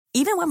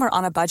Even when we're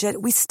on a budget,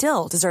 we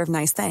still deserve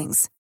nice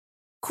things.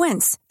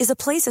 Quince is a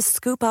place to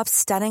scoop up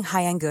stunning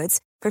high-end goods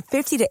for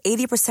 50 to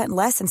 80%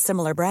 less than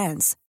similar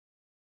brands.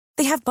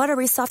 They have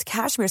buttery soft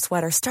cashmere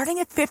sweaters starting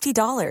at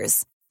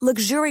 $50,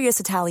 luxurious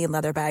Italian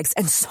leather bags,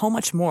 and so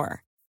much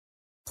more.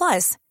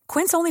 Plus,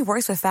 Quince only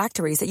works with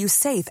factories that use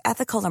safe,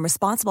 ethical, and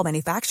responsible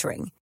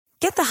manufacturing.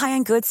 Get the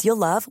high-end goods you'll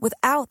love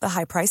without the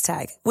high price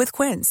tag with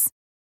Quince.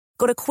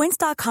 Go to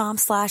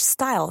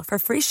quince.com/style for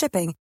free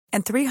shipping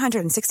and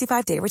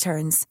 365-day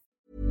returns.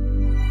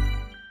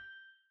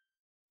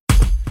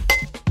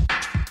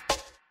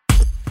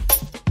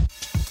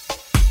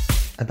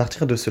 À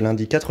partir de ce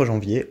lundi 4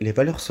 janvier, les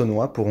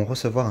Valeurs-Saunois pourront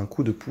recevoir un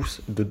coup de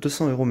pouce de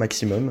 200 €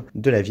 maximum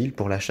de la ville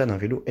pour l'achat d'un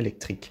vélo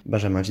électrique.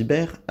 Benjamin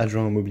Vibert,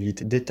 adjoint aux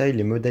mobilités, détaille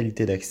les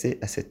modalités d'accès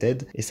à cette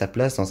aide et sa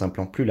place dans un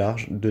plan plus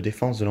large de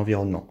défense de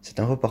l'environnement. C'est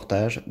un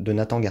reportage de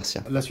Nathan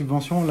Garcia. La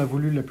subvention, on l'a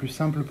voulu la plus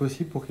simple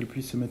possible pour qu'elle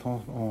puisse se mettre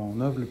en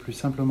œuvre le plus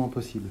simplement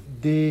possible.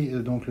 Dès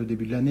donc, le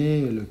début de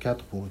l'année, le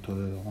 4 pour être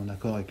en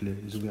accord avec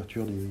les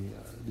ouvertures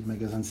des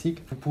magasins de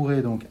cycle, vous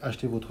pourrez donc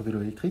acheter votre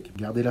vélo électrique,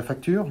 garder la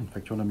facture, une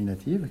facture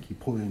nominative qui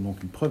prouve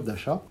donc une preuve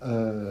d'achat,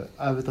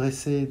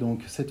 adresser donc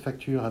cette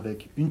facture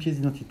avec une pièce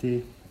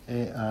d'identité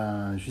et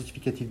un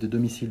justificatif de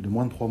domicile de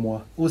moins de 3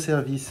 mois au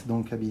service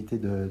donc habilité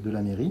de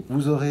la mairie.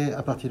 Vous aurez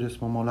à partir de ce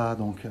moment-là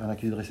donc un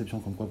accusé de réception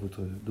comme quoi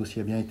votre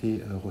dossier a bien été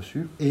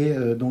reçu et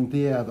donc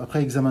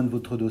après examen de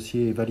votre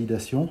dossier et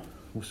validation,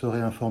 vous serez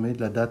informé de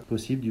la date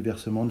possible du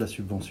versement de la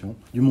subvention,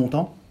 du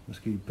montant, parce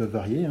qu'ils peuvent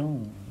varier, hein,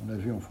 on l'a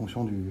vu en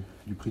fonction du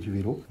prix du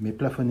vélo, mais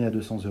plafonné à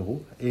 200 €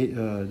 et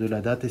de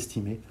la date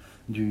estimée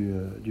du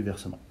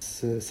versement.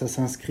 Ça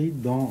s'inscrit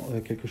dans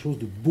quelque chose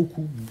de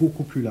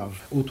beaucoup plus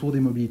large, autour des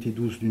mobilités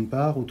douces d'une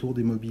part, autour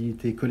des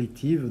mobilités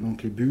collectives,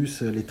 donc les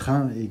bus, les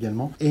trains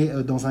également, et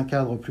dans un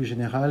cadre plus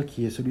général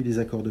qui est celui des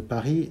accords de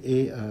Paris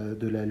et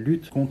de la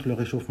lutte contre le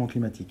réchauffement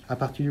climatique. À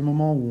partir du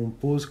moment où on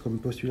pose comme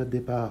postulat de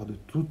départ de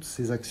toutes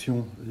ces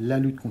actions la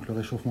lutte contre le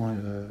réchauffement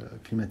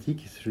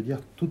climatique, je veux dire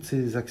toutes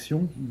ces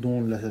actions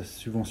dont la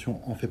subvention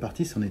en fait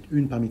partie, c'en est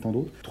une parmi tant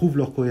d'autres, trouvent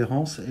leur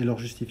cohérence et leur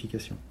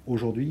justification.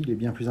 Aujourd'hui, il est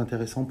bien plus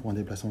intéressant pour un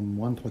déplacement de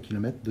moins de 3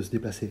 km de se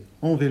déplacer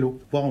en vélo,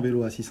 voire en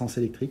vélo à assistance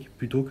électrique,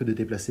 plutôt que de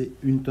déplacer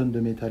une tonne de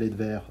métal et de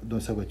verre dans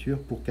sa voiture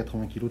pour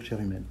 80 kg de chair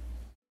humaine.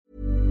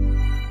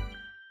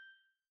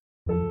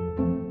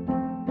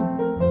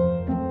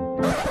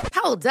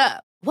 Hold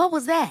up. What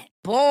was that?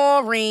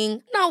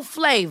 Boring. No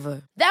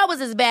flavor. That was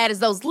as bad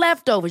as those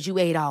leftovers you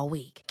ate all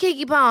week.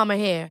 Keke Palmer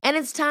here, and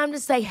it's time to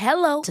say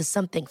hello to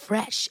something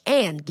fresh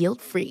and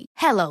guilt-free.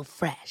 Hello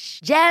Fresh.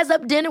 Jazz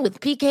up dinner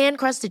with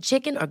pecan-crusted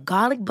chicken or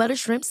garlic butter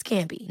shrimp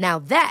scampi. Now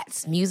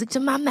that's music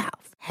to my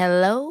mouth.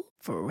 Hello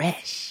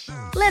Fresh.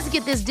 Let's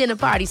get this dinner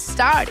party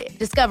started.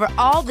 Discover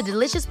all the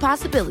delicious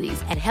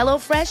possibilities at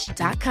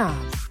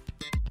hellofresh.com.